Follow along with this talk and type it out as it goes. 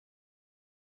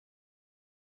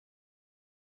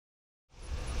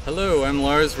Hello, I'm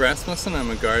Lars Rasmussen. I'm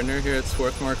a gardener here at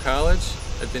Swarthmore College.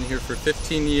 I've been here for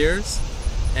 15 years,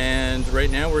 and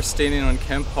right now we're standing on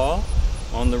Kemp Hall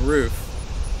on the roof.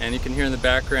 And you can hear in the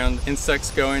background insects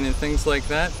going and things like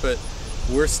that, but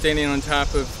we're standing on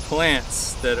top of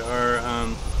plants that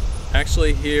are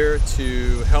actually here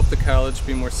to help the college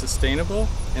be more sustainable,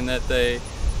 in that they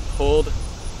hold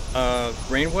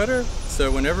rainwater.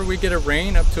 So whenever we get a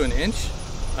rain up to an inch,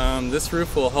 this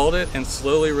roof will hold it and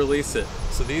slowly release it.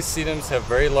 So these sedums have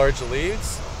very large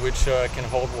leaves which can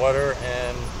hold water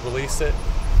and release it.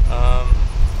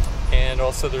 And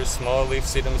also there's small leaf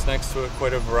sedums next to it,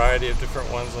 quite a variety of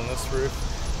different ones on this roof.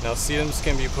 Now sedums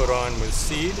can be put on with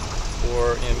seed,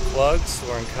 or in plugs,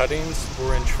 or in cuttings,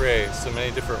 or in trays. So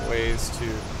many different ways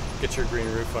to get your green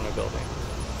roof on a building.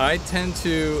 I tend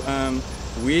to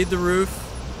weed the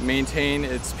roof, maintain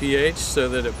its pH so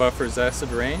that it buffers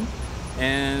acid rain,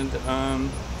 and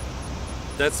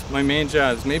that's my main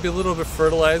job. Maybe a little bit of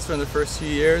fertilizer in the first few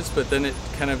years, but then it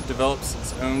kind of develops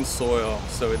its own soil,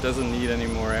 so it doesn't need any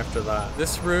more after that.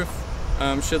 This roof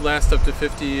should last up to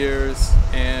 50 years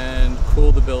and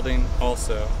cool the building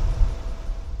also.